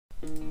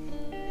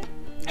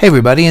Hey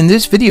everybody, in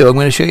this video I'm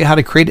going to show you how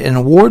to create an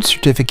award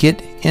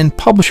certificate in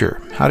Publisher.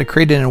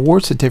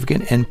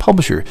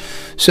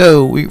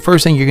 So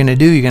first thing you're going to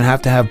do, you're going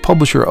to have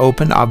Publisher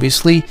open,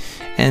 obviously,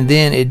 and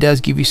then it does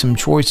give you some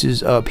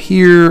choices up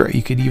here.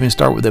 You could even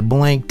start with a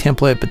blank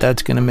template, but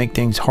that's going to make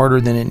things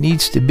harder than it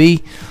needs to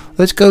be.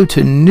 Let's go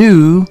to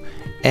New,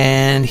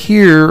 and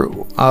here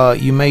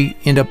you may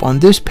end up on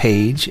this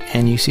page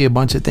and you see a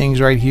bunch of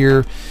things right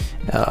here.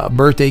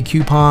 Birthday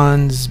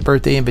coupons,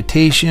 birthday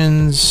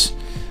invitations,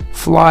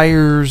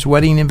 flyers,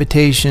 wedding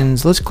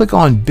invitations. Let's click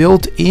on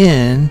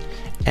built-in,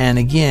 and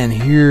again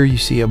here you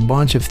see a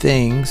bunch of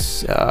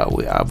things.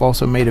 I've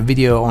also made a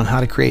video on how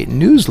to create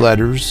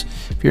newsletters.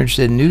 If you're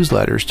interested in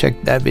newsletters,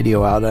 check that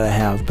video out that I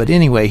have. But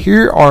anyway,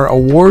 here are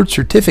award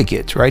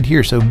certificates right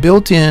here. So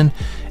built-in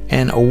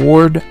and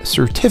award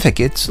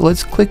certificates.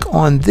 Let's click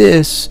on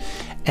this,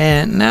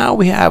 and now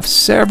we have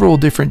several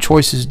different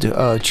choices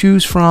to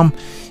choose from.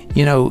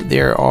 You know,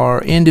 there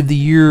are end of the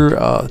year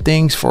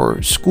things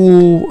for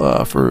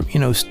school, for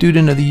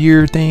student of the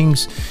year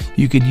things.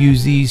 You could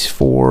use these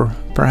for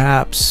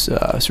perhaps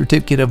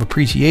certificate of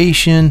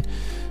appreciation,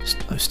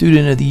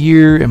 student of the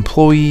year,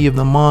 employee of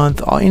the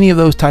month, any of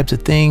those types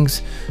of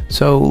things.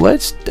 So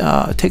let's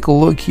take a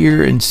look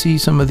here and see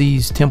some of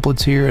these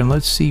templates here, and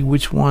let's see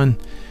which one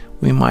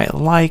we might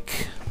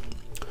like.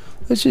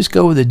 Let's just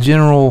go with a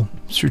general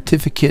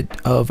certificate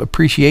of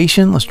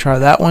appreciation. Let's try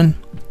that one.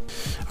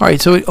 Alright,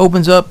 so it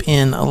opens up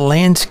in a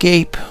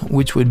landscape,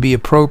 which would be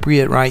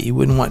appropriate, right? You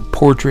wouldn't want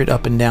portrait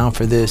up and down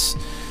for this.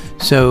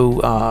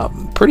 So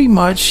pretty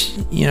much,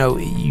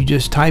 you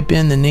just type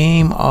in the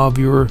name of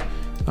your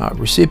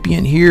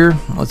recipient here.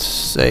 Let's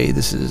say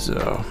this is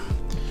a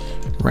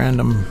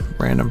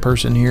random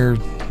person here,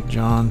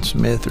 John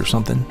Smith or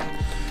something.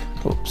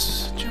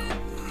 Oops.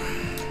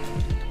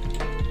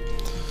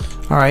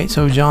 Alright,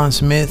 so John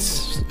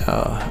Smith,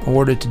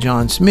 awarded to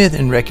John Smith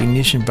in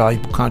recognition of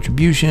valuable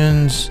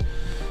contributions.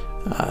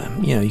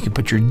 You can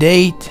put your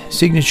date,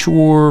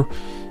 signature,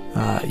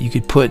 you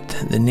could put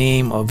the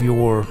name of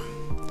your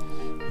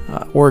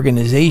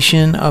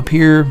organization up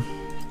here.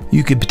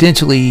 You could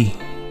potentially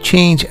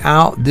change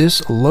out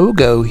this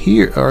logo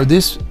here, or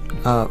this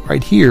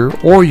right here,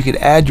 or you could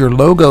add your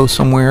logo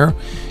somewhere.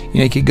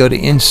 You could go to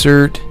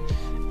insert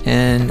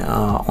and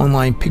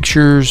online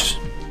pictures,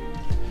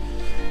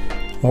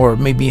 or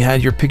maybe you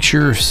had your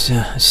pictures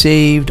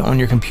saved on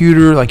your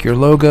computer, like your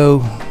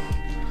logo,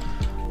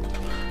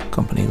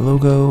 company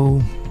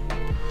logo.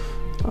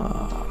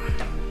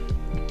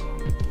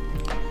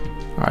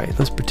 Alright,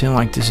 let's pretend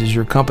like this is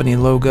your company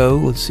logo.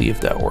 Let's see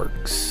if that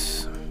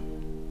works.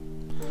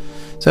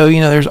 So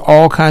there's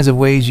all kinds of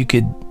ways you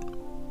could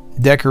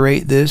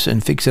decorate this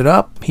and fix it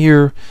up.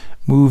 Here,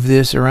 move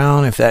this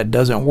around if that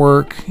doesn't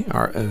work,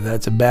 or if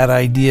that's a bad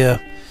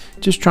idea.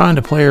 Just trying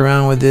to play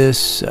around with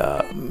this.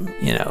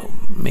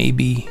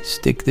 Maybe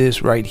stick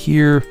this right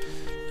here,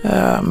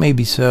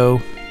 maybe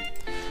so.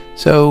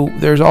 So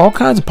there's all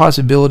kinds of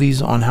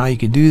possibilities on how you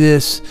could do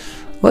this.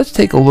 Let's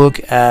take a look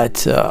at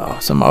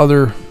some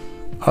other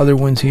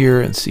ones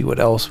here and see what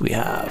else we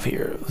have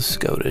here. Let's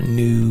go to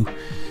New,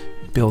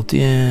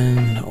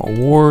 Built-in,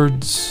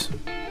 Awards,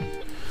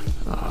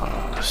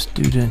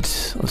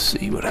 Student. Let's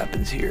see what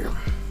happens here.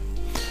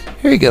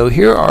 Here you go.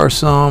 Here are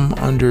some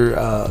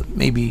under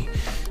maybe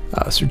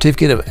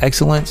Certificate of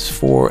Excellence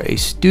for a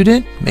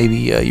student. Maybe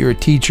you're a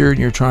teacher and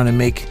you're trying to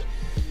make.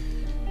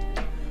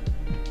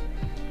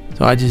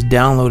 So I just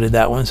downloaded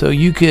that one. So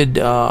you could,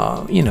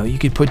 you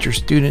could put your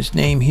student's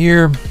name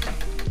here.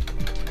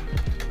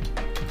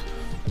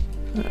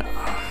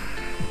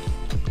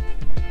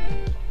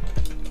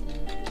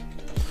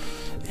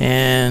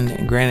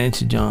 And granted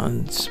to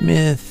John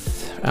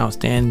Smith,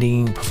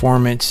 outstanding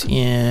performance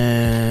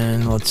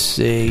in, let's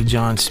say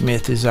John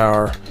Smith is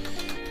our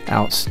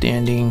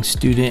outstanding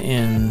student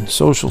in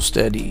social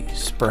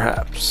studies,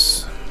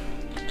 perhaps.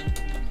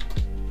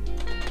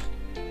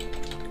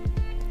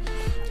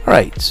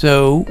 Alright,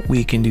 so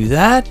we can do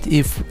that.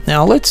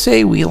 Now let's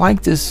say we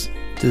like this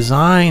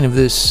design of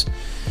this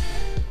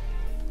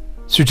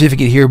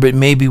certificate here, but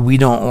maybe we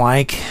don't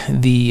like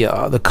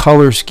the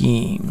color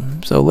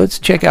scheme. So let's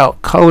check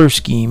out color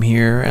scheme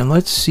here, and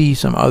let's see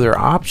some other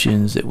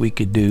options that we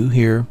could do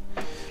here.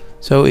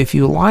 So if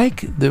you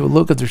like the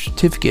look of the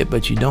certificate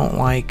but you don't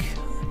like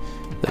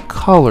the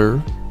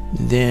color,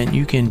 then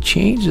you can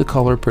change the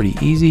color pretty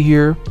easy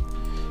here.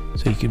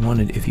 So you could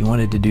if you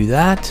wanted to do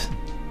that.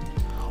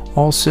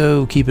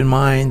 Also keep in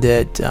mind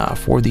that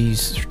for these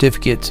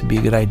certificates it'd be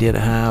a good idea to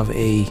have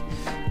a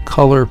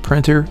color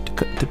printer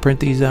to print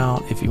these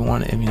out. If you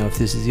want, if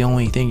this is the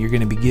only thing you're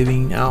going to be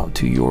giving out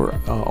to your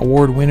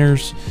award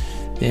winners,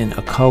 then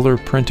a color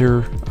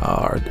printer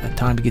or a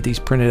time to get these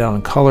printed out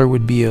in color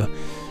would be a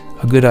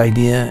good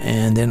idea.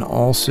 And then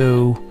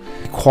also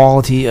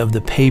quality of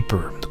the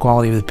paper.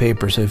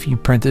 So if you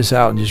print this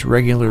out in just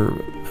regular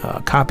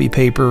copy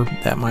paper,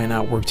 that might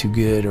not work too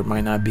good or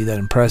might not be that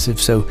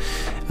impressive. So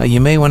you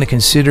may want to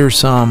consider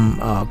some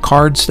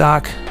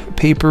cardstock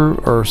paper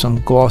or some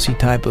glossy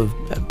type of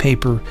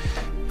paper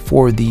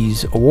for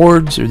these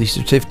awards or these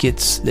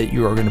certificates that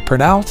you are going to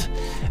print out.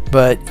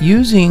 But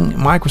using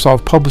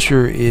Microsoft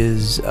Publisher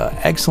is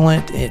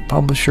excellent. At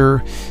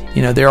Publisher,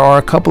 you know, there are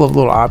a couple of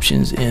little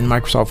options in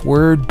Microsoft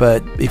Word,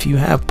 but if you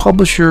have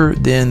Publisher,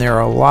 then there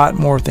are a lot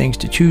more things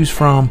to choose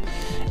from.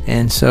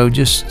 And so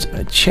just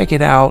check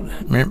it out.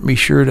 Be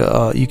sure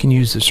to you can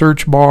use the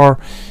search bar.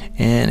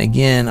 And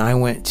again, I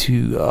went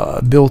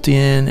to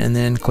built-in and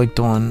then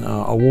clicked on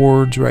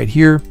awards right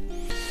here.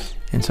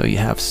 And so you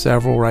have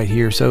several right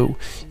here. So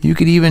you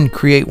could even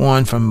create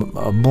one from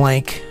a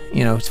blank,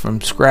 you know,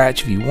 from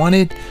scratch if you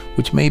wanted,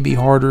 which may be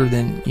harder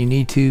than you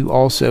need to.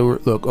 Also,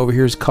 look, over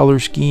here's color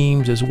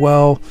schemes as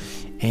well.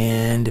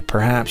 And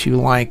perhaps you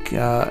like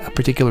a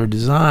particular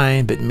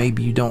design, but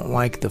maybe you don't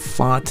like the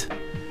font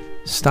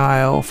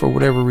style for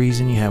whatever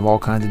reason. You have all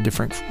kinds of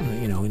different,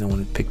 you know, we don't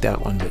want to pick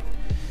that one, but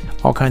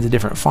all kinds of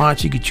different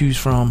fonts you could choose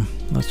from.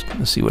 Let's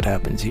see what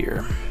happens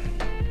here.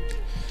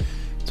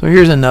 So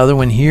here's another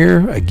one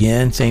here.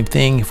 Again, same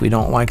thing. If we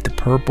don't like the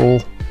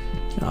purple,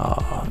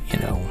 you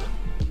know,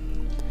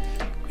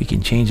 we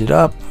can change it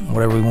up.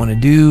 Whatever we want to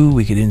do,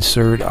 we could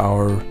insert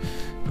our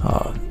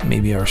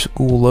maybe our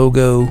school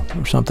logo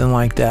or something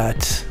like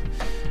that.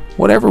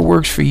 Whatever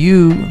works for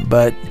you,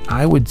 but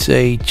I would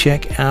say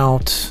check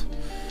out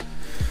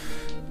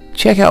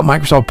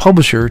Microsoft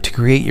Publisher to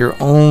create your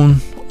own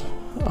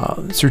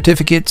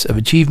certificates of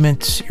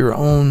achievements, your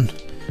own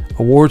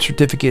award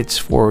certificates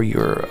for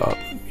your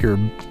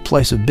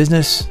place of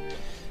business.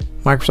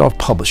 Microsoft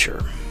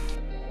Publisher.